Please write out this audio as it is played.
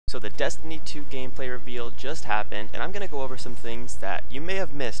So the Destiny 2 gameplay reveal just happened, and I'm going to go over some things that you may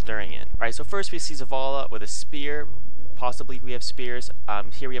have missed during it. Alright, so first we see Zavala with a spear. Possibly we have spears.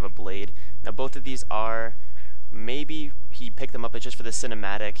 Here we have a blade. Now both of these are, maybe he picked them up just for the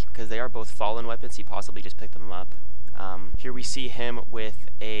cinematic, because they are both fallen weapons. He possibly just picked them up. Here we see him with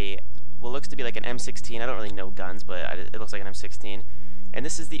a, what looks to be like an M16. I don't really know guns, but it looks like an M16. And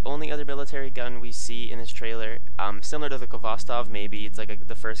this is the only other military gun we see in this trailer. Similar to the Khvostov, maybe it's like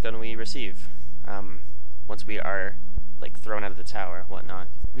the first gun we receive once we are like thrown out of the tower, whatnot.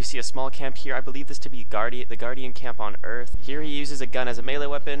 We see a small camp here. I believe this to be the Guardian camp on Earth. Here he uses a gun as a melee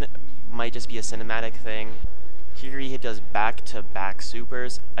weapon. Might just be a cinematic thing. Here he does back-to-back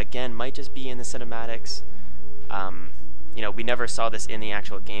supers. Again, might just be in the cinematics. You know, we never saw this in the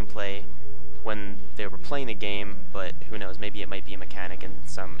actual gameplay when they were playing the game, but who knows, maybe it might be a mechanic in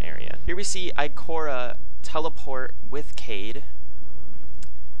some area. Here we see Ikora teleport with Cayde.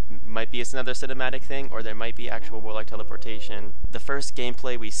 Might be another cinematic thing, or there might be actual Warlock teleportation. The first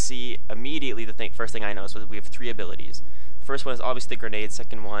gameplay we see, immediately the first thing I noticed was we have 3 abilities. The first one is obviously the grenade,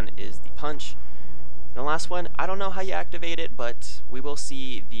 second one is the punch. And the last one, I don't know how you activate it, but we will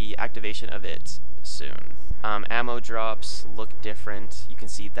see the activation of it soon. Ammo drops look different. You can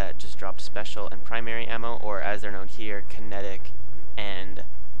see that just dropped special and primary ammo, or as they're known here, kinetic and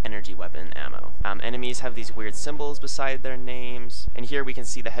energy weapon ammo. Enemies have these weird symbols beside their names, and here we can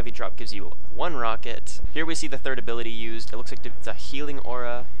see the heavy drop gives you 1 rocket. Here we see the third ability used. It looks like it's a healing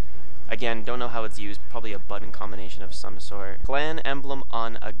aura. Again, don't know how it's used, probably a button combination of some sort. Clan emblem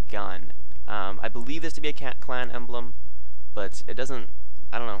on a gun. I believe this to be a clan emblem, but it doesn't,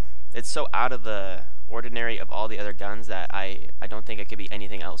 I don't know. It's so out of the ordinary of all the other guns that I don't think it could be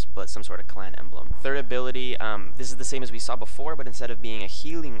anything else but some sort of clan emblem. Third ability, this is the same as we saw before, but instead of being a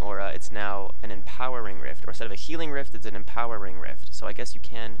healing aura, it's now an empowering rift. Or instead of a healing rift, it's an empowering rift. So I guess you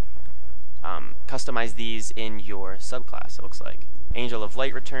can customize these in your subclass, it looks like. Angel of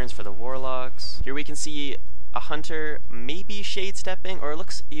Light returns for the Warlocks. Here we can see a hunter maybe shade stepping, or it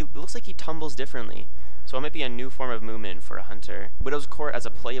looks like he tumbles differently. So it might be a new form of movement for a hunter. Widow's Court as a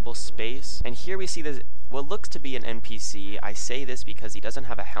playable space. And here we see this, what looks to be an NPC. I say this because he doesn't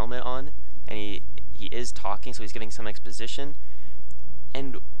have a helmet on, and he is talking, so he's giving some exposition.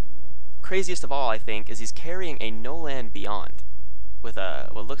 And craziest of all, I think, is he's carrying a No Land Beyond with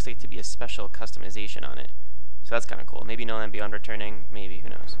what looks like to be a special customization on it. So that's kind of cool. Maybe No Land Beyond returning, maybe, who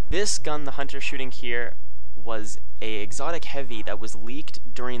knows. This gun the hunter's shooting here was a exotic heavy that was leaked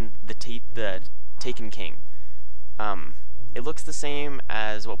during the Taken King. It looks the same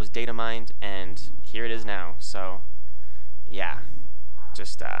as what was data mined, and here it is now. So yeah,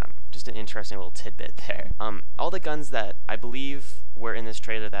 just an interesting little tidbit there. All the guns that I believe were in this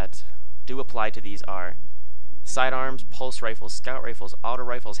trailer that do apply to these are sidearms, pulse rifles, scout rifles, auto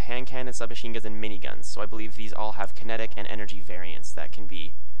rifles, hand cannons, submachine guns, and miniguns. So I believe these all have kinetic and energy variants that can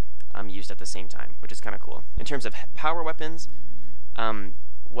be used at the same time, which is kind of cool. In terms of power weapons,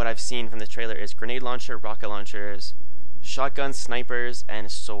 what I've seen from this trailer is grenade launcher, rocket launchers, shotguns, snipers,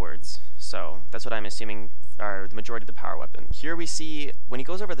 and swords. So that's what I'm assuming are the majority of the power weapons. Here we see, when he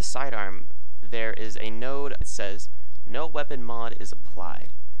goes over the sidearm, there is a node that says, no weapon mod is applied.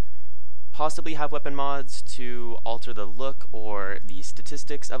 Possibly have weapon mods to alter the look or the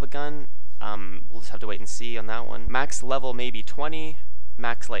statistics of a gun. We'll just have to wait and see on that one. Max level maybe 20.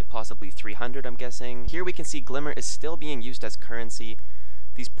 Max light possibly 300, I'm guessing. Here we can see Glimmer is still being used as currency.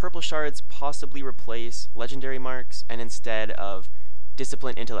 These purple shards possibly replace legendary marks, and instead of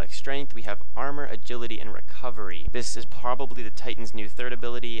discipline, intellect, strength, we have armor, agility, and recovery. This is probably the Titan's new third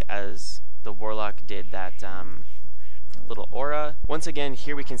ability, as the Warlock did that little aura. Once again,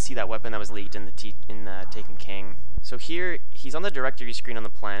 here we can see that weapon that was leaked in the Taken King. So here, he's on the directory screen on the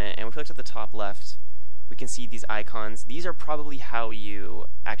planet, and if we look at the top left, we can see these icons. These are probably how you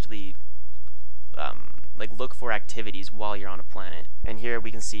actually like look for activities while you're on a planet. And here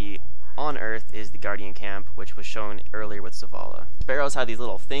we can see on Earth is the Guardian camp, which was shown earlier with Zavala. Sparrows have these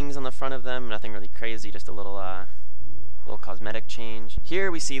little things on the front of them, nothing really crazy, just a little cosmetic change.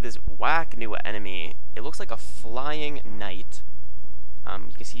 Here we see this whack new enemy. It looks like a flying knight.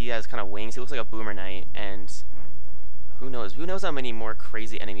 You can see he has kind of wings. He looks like a boomer knight, and who knows how many more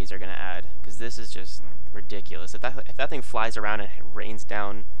crazy enemies they're gonna add, because this is just ridiculous. If that thing flies around and rains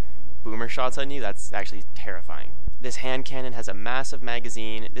down boomer shots on you, that's actually terrifying. This hand cannon has a massive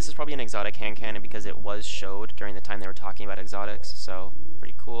magazine. This is probably an exotic hand cannon because it was showed during the time they were talking about exotics, so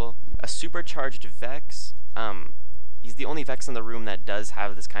pretty cool. A supercharged Vex. He's the only Vex in the room that does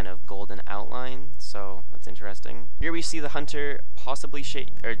have this kind of golden outline, so that's interesting. Here we see the Hunter possibly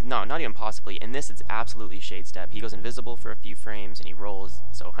shade, or no, not even possibly. In this, it's absolutely Shade Step. He goes invisible for a few frames and he rolls,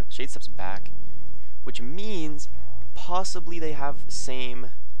 so Shade Step's back, which means possibly they have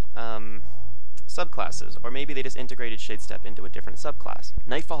same subclasses, or maybe they just integrated Shade Step into a different subclass.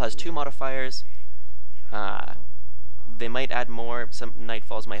 Nightfall has 2 modifiers. They might add more. Some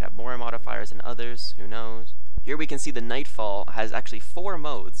Nightfalls might have more modifiers than others, who knows. Here we can see the Nightfall has actually 4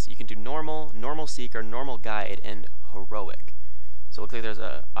 modes. You can do normal, normal seeker, normal guide, and heroic. So it looks like there's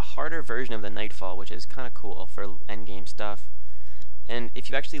a harder version of the Nightfall, which is kind of cool for endgame stuff. And if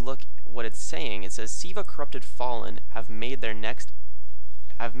you actually look what it's saying, it says Siva Corrupted Fallen have made their next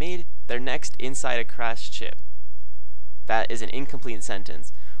inside a crashed ship. That is an incomplete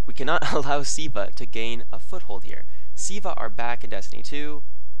sentence. We cannot allow Siva to gain a foothold here. Siva are back in Destiny 2,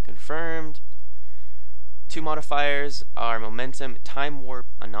 confirmed. 2 modifiers are momentum, time warp,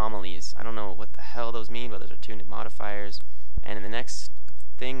 anomalies. I don't know what the hell those mean, but those are 2 new modifiers. And in the next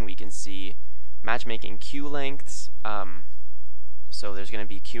thing, we can see matchmaking queue lengths. So there's going to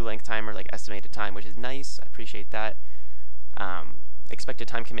be queue length timer, like estimated time, which is nice. I appreciate that. Expected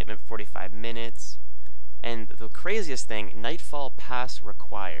time commitment 45 minutes. And the craziest thing, Nightfall Pass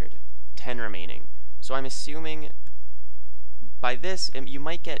required, 10 remaining. So I'm assuming by this, you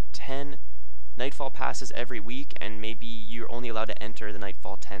might get 10 Nightfall passes every week, and maybe you're only allowed to enter the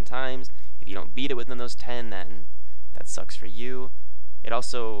Nightfall 10 times. If you don't beat it within those 10, then that sucks for you. It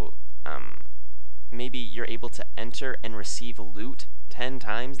also, maybe you're able to enter and receive loot 10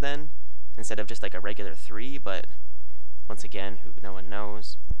 times then, instead of just like a regular 3, but once again, no one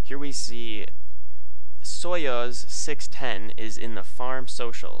knows. Here we see Soyoz 610 is in the farm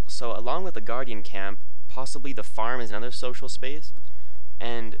social. So along with the Guardian camp, possibly the farm is another social space.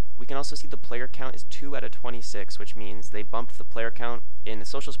 And we can also see the player count is 2 out of 26, which means they bumped the player count in the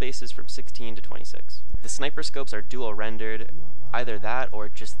social spaces from 16 to 26. The sniper scopes are dual rendered. Either that or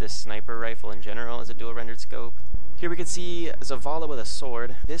just this sniper rifle in general is a dual rendered scope. Here we can see Zavala with a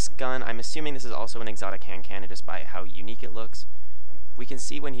sword. This gun, I'm assuming this is also an exotic hand cannon just by how unique it looks. We can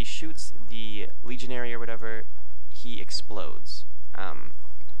see when he shoots the legionary or whatever, he explodes. And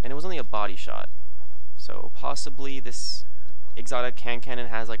it was only a body shot. So possibly this exotic hand cannon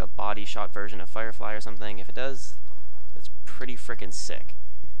has like a body shot version of Firefly or something. If it does, that's pretty freaking sick.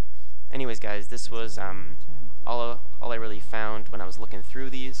 Anyways, guys, this was all I really found when I was looking through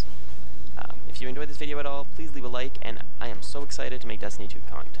these. If you enjoyed this video at all, please leave a like, and I am so excited to make Destiny 2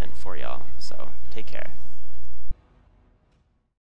 content for y'all. So take care.